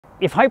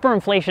If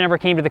hyperinflation ever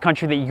came to the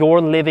country that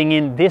you're living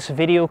in, this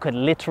video could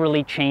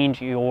literally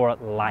change your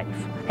life.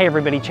 Hey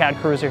everybody, Chad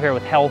Cruiser here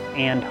with Health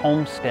and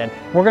Homestead.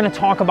 We're going to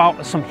talk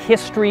about some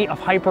history of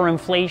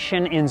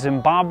hyperinflation in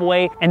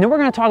Zimbabwe, and then we're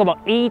going to talk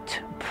about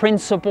 8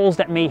 principles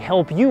that may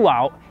help you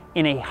out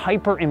in a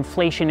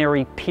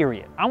hyperinflationary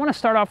period. I want to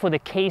start off with a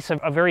case of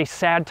a very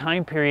sad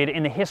time period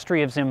in the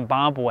history of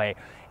Zimbabwe.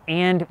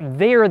 And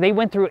there they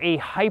went through a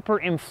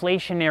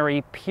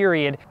hyperinflationary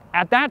period.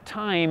 At that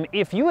time,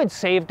 if you had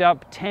saved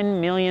up 10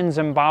 million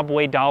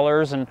Zimbabwe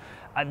dollars, and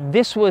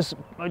this was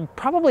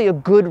probably a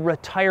good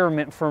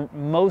retirement for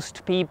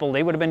most people.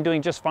 They would have been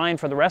doing just fine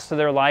for the rest of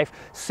their life,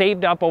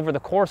 saved up over the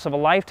course of a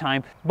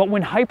lifetime. But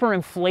when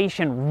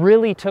hyperinflation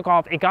really took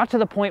off, it got to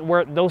the point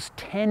where those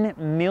 10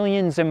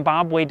 million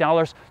Zimbabwe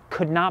dollars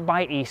could not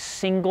buy a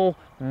single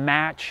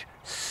match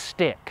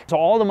stick. So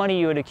all the money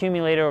you had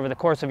accumulated over the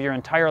course of your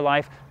entire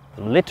life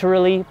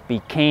literally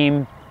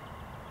became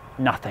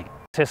nothing.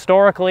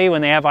 Historically,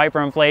 when they have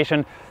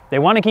hyperinflation, they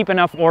want to keep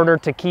enough order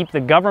to keep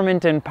the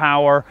government in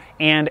power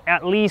and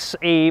at least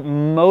a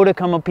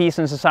modicum of peace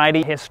in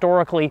society.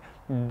 Historically,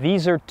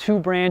 these are 2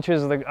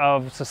 branches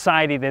of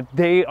society that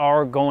they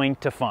are going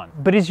to fund.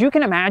 But as you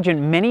can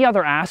imagine, many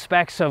other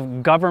aspects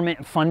of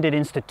government-funded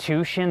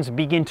institutions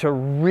begin to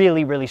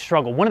really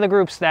struggle. One of the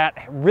groups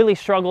that really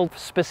struggled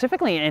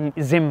specifically in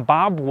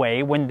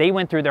Zimbabwe when they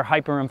went through their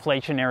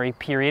hyperinflationary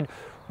period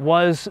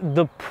was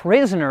the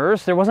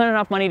prisoners. There wasn't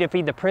enough money to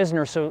feed the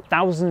prisoners, so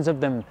thousands of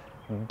them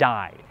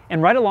died.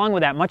 And right along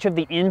with that, much of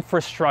the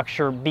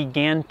infrastructure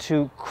began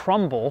to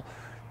crumble.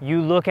 You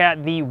look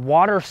at the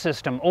water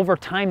system. Over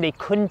time, they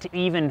couldn't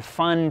even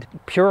fund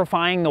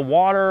purifying the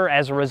water.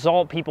 As a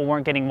result, people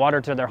weren't getting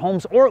water to their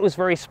homes, or it was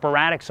very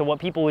sporadic. So what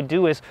people would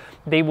do is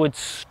they would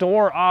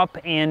store up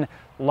in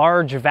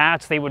large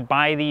vats. They would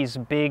buy these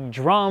big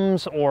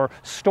drums or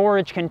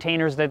storage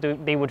containers that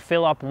they would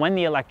fill up when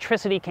the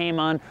electricity came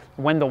on,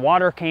 when the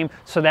water came,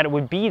 so that it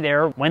would be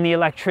there when the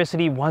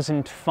electricity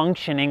wasn't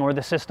functioning or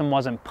the system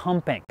wasn't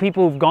pumping.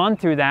 People who've gone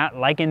through that,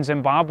 like in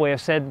Zimbabwe, have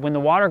said when the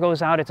water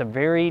goes out, it's a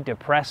very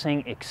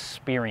depressing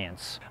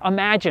experience.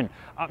 Imagine,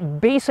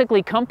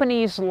 basically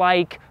companies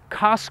like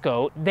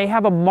Costco, they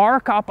have a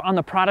markup on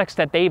the products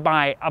that they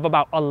buy of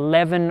about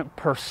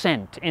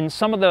 11%. In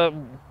some of the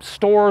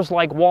stores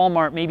like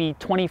Walmart, maybe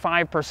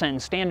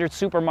 25%. Standard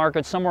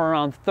supermarkets, somewhere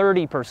around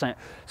 30%.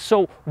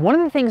 So one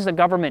of the things the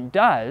government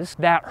does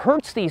that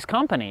hurts these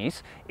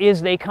companies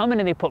is they come in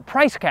and they put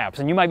price caps.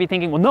 And you might be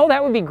thinking, well, no,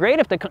 that would be great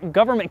if the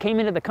government came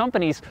into the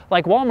companies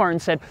like Walmart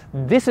and said,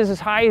 this is as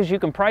high as you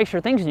can price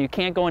your things and you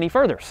can't go any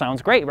further.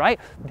 Sounds great, right?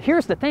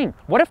 Here's the thing.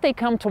 What if they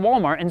come to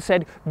Walmart and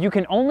said, you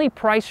can only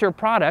price your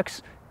products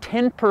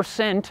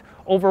 10%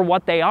 over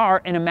what they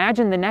are, and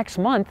imagine the next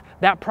month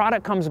that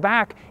product comes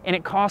back and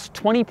it costs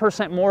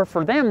 20% more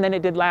for them than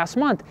it did last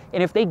month.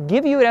 And if they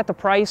give you it at the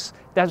price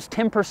that's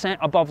 10%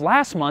 above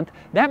last month,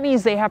 that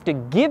means they have to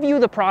give you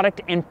the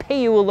product and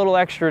pay you a little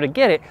extra to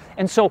get it.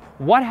 And so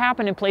what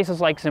happened in places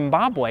like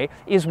Zimbabwe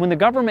is when the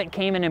government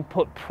came in and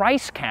put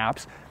price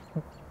caps,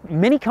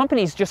 many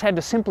companies just had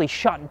to simply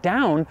shut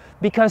down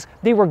because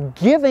they were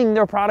giving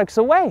their products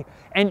away.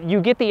 And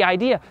you get the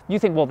idea. You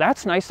think, well,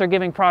 that's nice, they're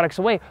giving products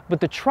away. But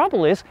the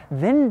trouble is,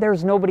 then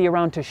there's nobody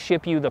around to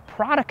ship you the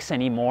products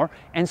anymore.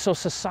 And so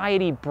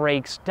society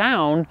breaks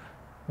down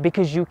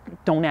because you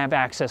don't have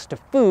access to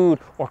food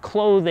or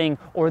clothing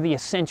or the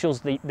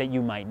essentials that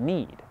you might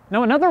need.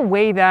 Now, another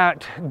way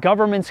that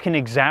governments can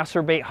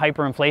exacerbate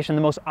hyperinflation,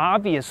 the most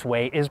obvious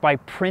way, is by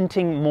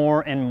printing more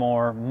and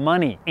more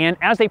money. And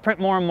as they print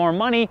more and more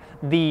money,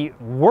 the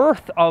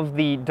worth of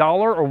the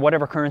dollar or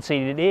whatever currency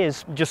it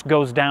is just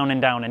goes down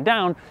and down and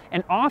down.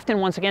 And often,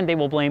 once again, they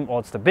will blame, well,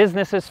 it's the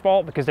business's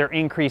fault because they're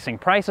increasing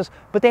prices,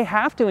 but they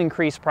have to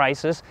increase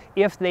prices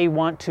if they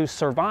want to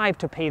survive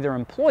to pay their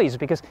employees,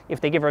 because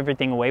if they give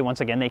everything away,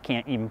 once again, they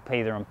can't even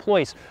pay their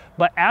employees.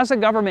 But as a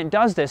government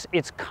does this,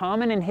 it's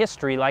common in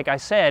history, like I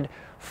said,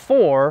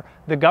 for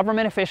the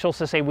government officials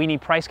to say we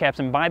need price caps.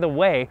 And by the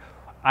way,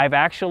 I've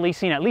actually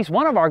seen at least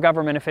one of our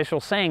government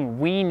officials saying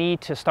we need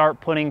to start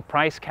putting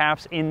price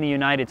caps in the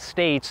United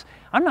States.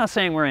 I'm not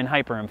saying we're in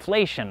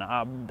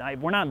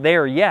hyperinflation. We're not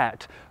there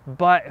yet,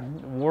 but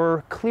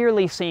we're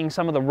clearly seeing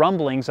some of the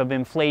rumblings of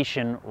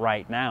inflation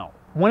right now.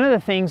 One of the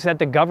things that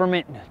the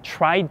government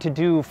tried to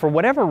do for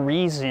whatever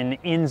reason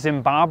in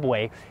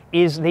Zimbabwe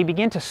is they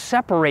began to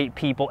separate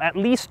people, at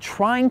least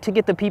trying to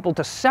get the people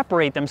to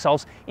separate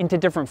themselves into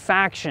different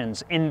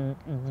factions. In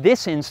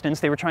this instance,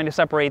 they were trying to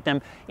separate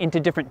them into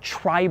different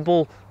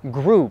tribal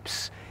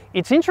groups.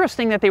 It's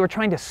interesting that they were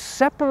trying to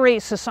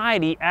separate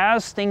society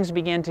as things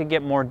began to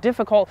get more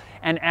difficult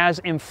and as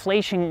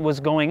inflation was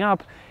going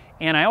up.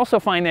 And I also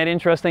find that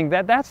interesting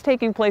that that's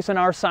taking place in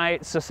our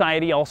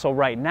society also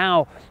right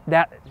now,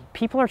 that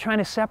people are trying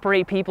to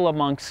separate people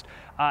amongst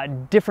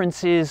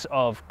differences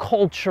of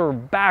culture,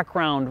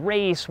 background,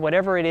 race,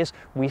 whatever it is.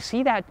 We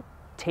see that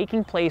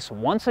taking place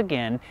once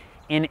again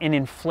in an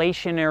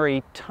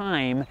inflationary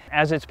time.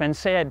 As it's been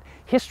said,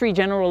 history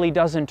generally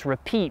doesn't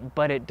repeat,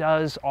 but it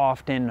does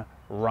often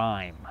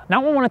rhyme.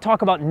 Now I want to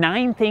talk about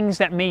 9 things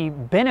that may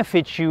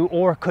benefit you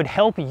or could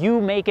help you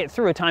make it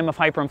through a time of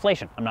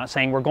hyperinflation. I'm not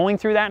saying we're going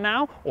through that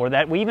now or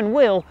that we even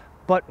will,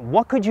 but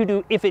what could you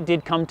do if it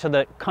did come to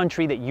the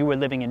country that you were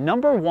living in?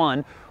 Number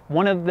one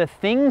of the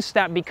things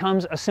that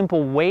becomes a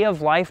simple way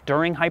of life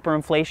during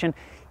hyperinflation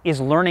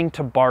is learning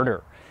to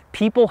barter.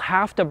 People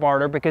have to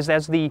barter because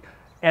as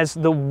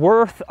the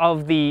worth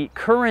of the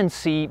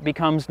currency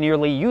becomes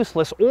nearly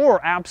useless or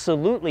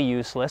absolutely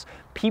useless,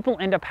 people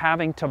end up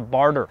having to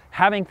barter.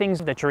 Having things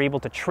that you're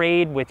able to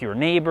trade with your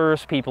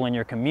neighbors, people in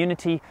your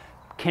community,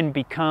 can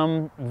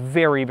become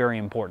very, very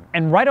important.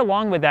 And right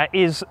along with that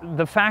is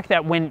the fact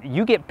that when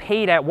you get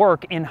paid at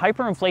work in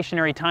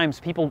hyperinflationary times,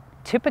 people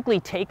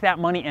typically take that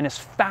money and as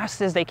fast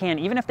as they can,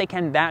 even if they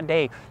can that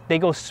day, they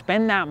go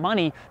spend that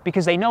money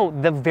because they know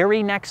the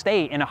very next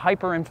day in a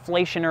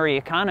hyperinflationary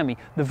economy,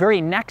 the very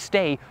next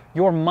day,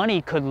 your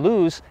money could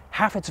lose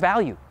half its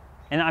value.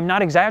 And I'm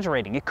not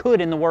exaggerating, it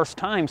could in the worst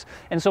times.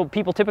 And so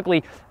people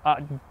typically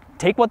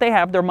take what they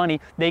have, their money,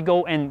 they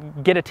go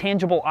and get a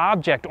tangible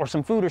object or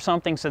some food or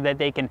something so that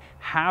they can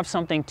have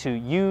something to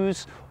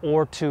use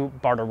or to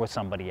barter with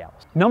somebody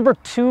else. Number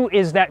 2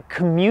 is that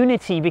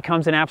community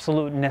becomes an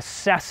absolute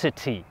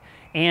necessity.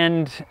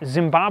 And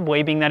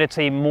Zimbabwe, being that it's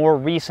a more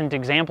recent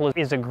example,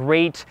 is a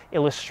great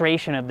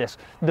illustration of this.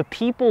 The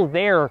people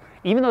there,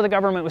 even though the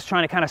government was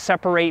trying to kind of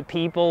separate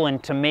people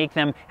and to make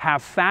them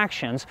have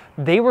factions,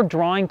 they were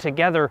drawing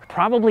together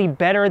probably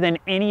better than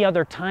any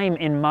other time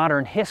in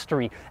modern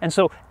history. And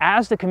so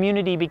as the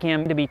community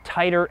began to be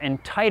tighter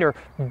and tighter,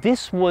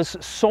 this was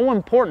so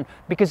important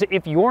because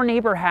if your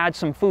neighbor had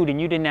some food and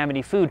you didn't have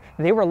any food,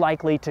 they were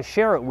likely to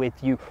share it with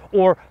you.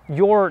 Or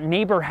your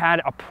neighbor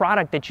had a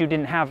product that you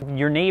didn't have.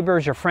 Your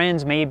neighbors, your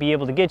friends may be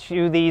able to get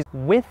you these.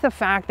 With the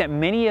fact that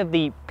many of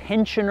the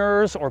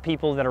pensioners or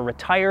people that are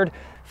retired,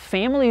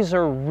 families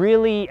are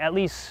really, at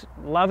least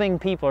loving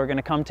people, are going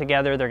to come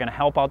together. They're going to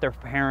help out their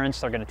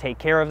parents. They're going to take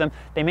care of them.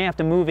 They may have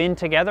to move in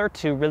together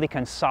to really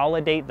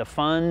consolidate the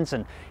funds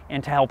and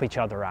to help each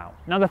other out.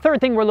 Now, the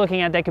third thing we're looking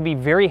at that could be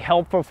very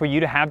helpful for you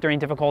to have during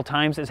difficult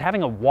times is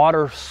having a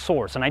water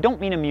source. And I don't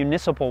mean a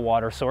municipal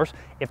water source.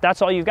 If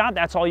that's all you've got,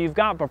 that's all you've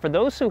got. But for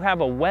those who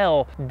have a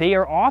well, they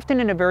are often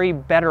in a very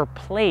better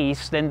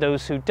place than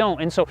those who don't.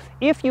 And so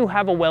if you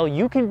have a well,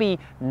 you can be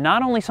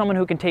not only someone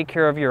who can take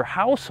care of your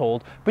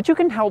household, but you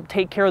can help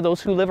take care of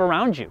those who live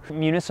around you.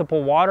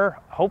 Municipal water,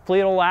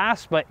 hopefully it'll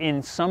last, but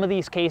in some of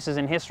these cases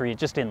in history, it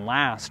just didn't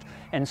last.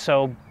 And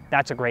so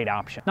that's a great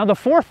option. Now, the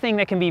fourth thing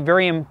that can be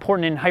very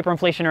important in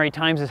hyperinflationary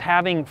times is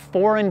having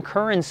foreign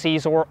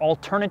currencies or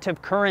alternative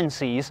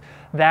currencies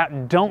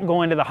that don't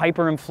go into the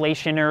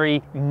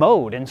hyperinflationary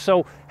mode. And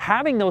so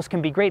having those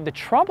can be great. The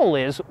trouble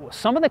is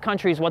some of the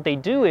countries, what they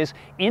do is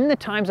in the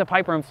times of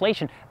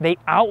hyperinflation, they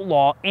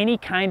outlaw any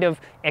kind of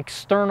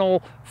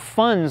external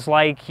funds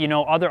like, you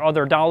know,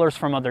 other dollars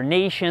from other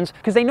nations,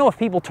 because they know if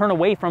people turn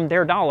away from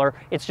their dollar,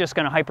 it's just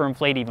going to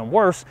hyperinflate even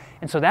worse.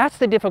 And so that's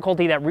the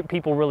difficulty that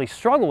people really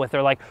struggle with.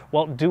 They're like,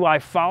 well, do I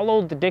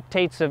follow the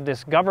dictates of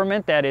this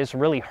government that is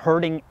really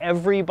hurting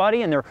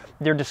everybody and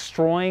they're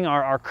destroying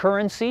our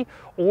currency,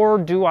 or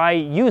do I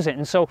use it?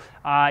 And so,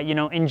 you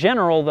know, in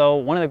general, though,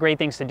 one of the great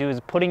things to do is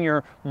putting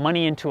your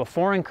money into a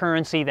foreign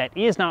currency that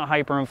is not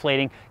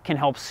hyperinflating can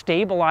help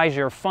stabilize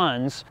your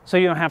funds so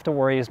you don't have to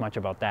worry as much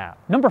about that.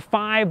 Number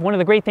 5, one of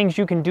the great things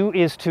you can do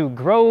is to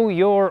grow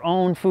your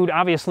own food.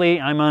 Obviously,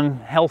 I'm on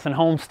Health and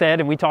Homestead,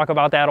 and we talk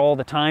about that all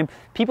the time.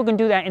 People can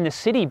do that in the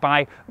city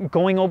by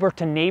going over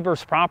to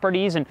neighbors'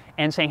 properties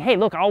and saying, hey,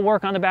 look, I'll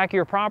work on the back of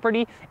your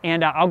property,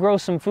 and I'll grow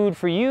some food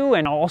for you,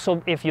 and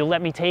also if you'll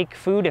let me take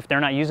food if they're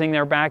not using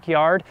their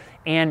backyard.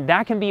 And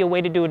that can be a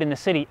way to do it in the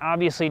city.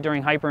 Obviously,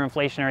 during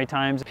hyperinflationary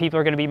times, people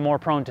are going to be more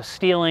prone to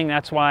stealing.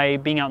 That's why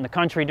being out in the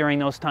country during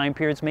those time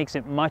periods makes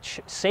it much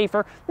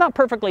safer. Not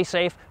perfectly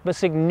safe, but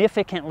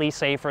significantly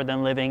safer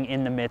than living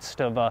in the midst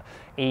of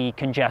a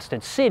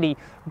congested city.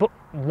 But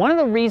one of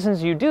the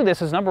reasons you do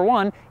this is, number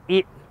one,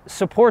 it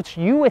supports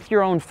you with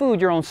your own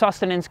food, your own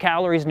sustenance,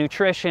 calories,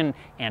 nutrition,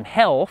 and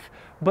health,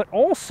 but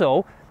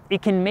also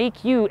it can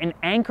make you an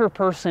anchor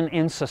person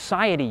in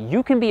society.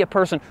 You can be a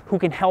person who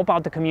can help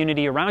out the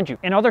community around you.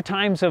 In other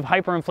times of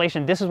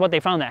hyperinflation, this is what they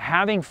found, that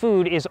having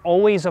food is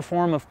always a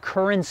form of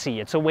currency.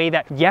 It's a way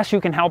that, yes,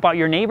 you can help out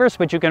your neighbors,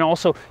 but you can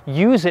also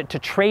use it to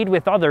trade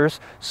with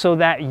others so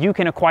that you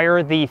can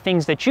acquire the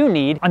things that you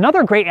need.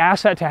 Another great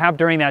asset to have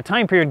during that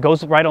time period,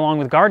 goes right along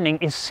with gardening,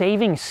 is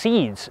saving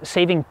seeds,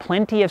 saving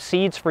plenty of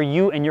seeds for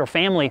you and your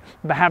family,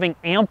 but having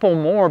ample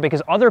more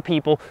because other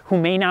people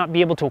who may not be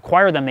able to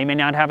acquire them, they may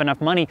not have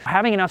enough money,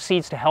 having enough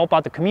seeds to help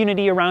out the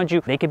community around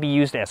you. They could be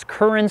used as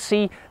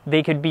currency.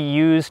 They could be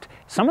used,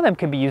 some of them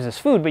could be used as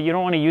food, but you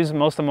don't want to use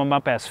most of them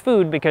up as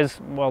food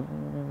because, well,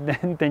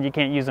 then you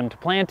can't use them to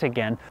plant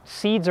again.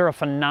 Seeds are a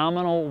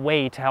phenomenal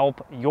way to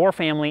help your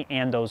family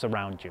and those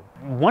around you.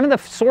 One of the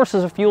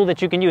sources of fuel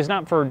that you can use,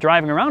 not for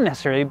driving around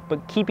necessarily,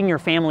 but keeping your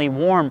family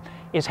warm,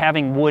 is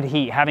having wood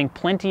heat, having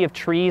plenty of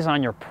trees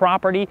on your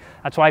property.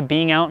 That's why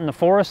being out in the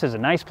forest is a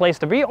nice place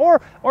to be,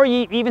 or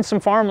even some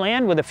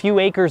farmland with a few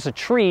acres of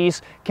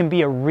trees can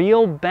be a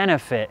real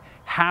benefit,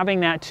 having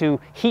that to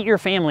heat your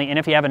family. And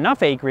if you have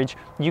enough acreage,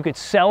 you could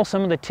sell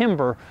some of the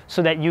timber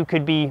so that you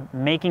could be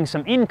making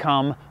some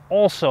income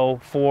also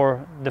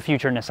for the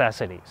future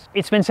necessities.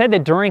 It's been said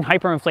that during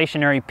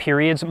hyperinflationary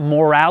periods,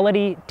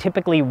 morality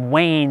typically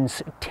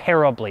wanes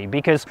terribly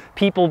because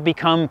people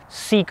become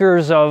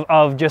seekers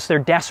of just their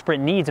desperate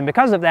needs. And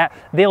because of that,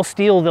 they'll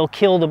steal, they'll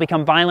kill, they'll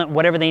become violent,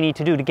 whatever they need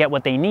to do to get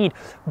what they need.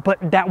 But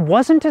that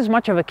wasn't as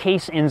much of a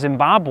case in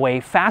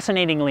Zimbabwe,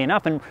 fascinatingly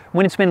enough. And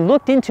when it's been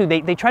looked into,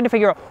 they tried to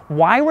figure out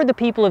why were the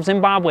people of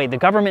Zimbabwe, the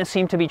government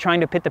seemed to be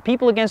trying to pit the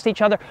people against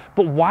each other,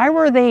 but why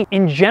were they,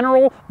 in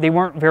general, they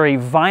weren't very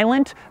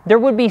violent. There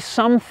would be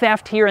some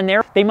theft here and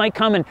there. They might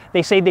come and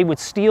they say they would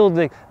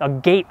steal a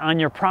gate on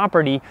your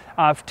property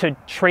to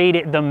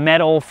trade the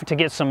metal to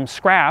get some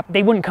scrap.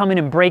 They wouldn't come in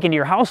and break into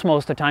your house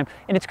most of the time,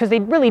 and it's because they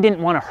really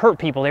didn't want to hurt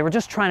people. They were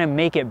just trying to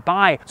make it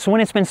by. So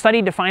when it's been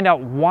studied to find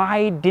out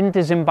why didn't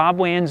the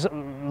Zimbabweans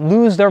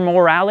lose their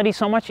morality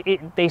so much,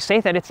 they say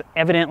that it's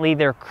evidently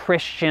their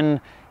Christian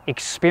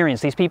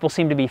experience. These people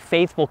seem to be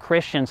faithful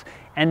Christians,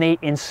 and they,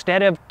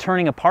 instead of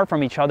turning apart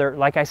from each other,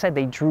 like I said,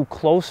 they drew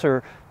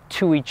closer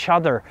to each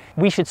other.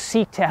 We should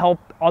seek to help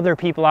other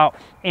people out.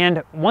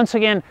 And once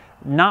again,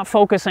 not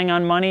focusing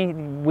on money.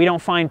 We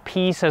don't find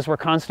peace as we're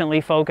constantly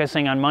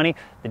focusing on money.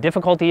 The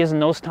difficulty is in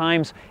those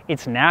times,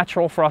 it's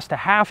natural for us to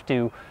have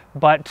to,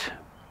 but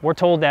we're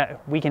told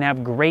that we can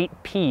have great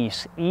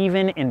peace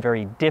even in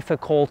very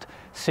difficult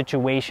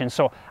situations.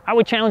 So I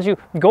would challenge you,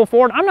 go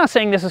forward. I'm not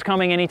saying this is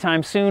coming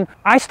anytime soon.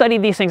 I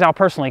studied these things out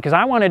personally because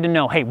I wanted to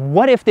know, hey,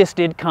 what if this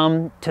did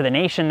come to the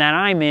nation that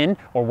I'm in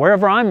or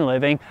wherever I'm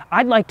living?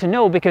 I'd like to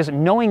know, because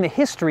knowing the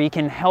history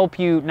can help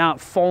you not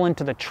fall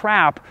into the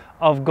trap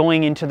of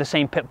going into the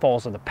same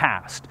pitfalls of the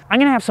past. I'm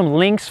gonna have some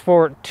links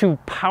for 2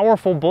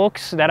 powerful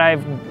books that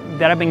I've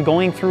been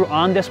going through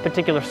on this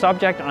particular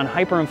subject, on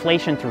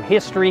hyperinflation through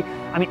history.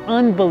 I mean,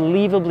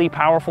 unbelievably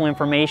powerful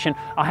information.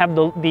 I'll have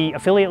the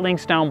affiliate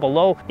links down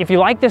below. If you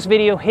like this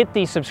video, hit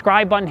the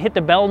subscribe button, hit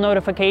the bell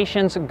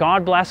notifications.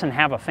 God bless and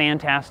have a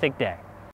fantastic day.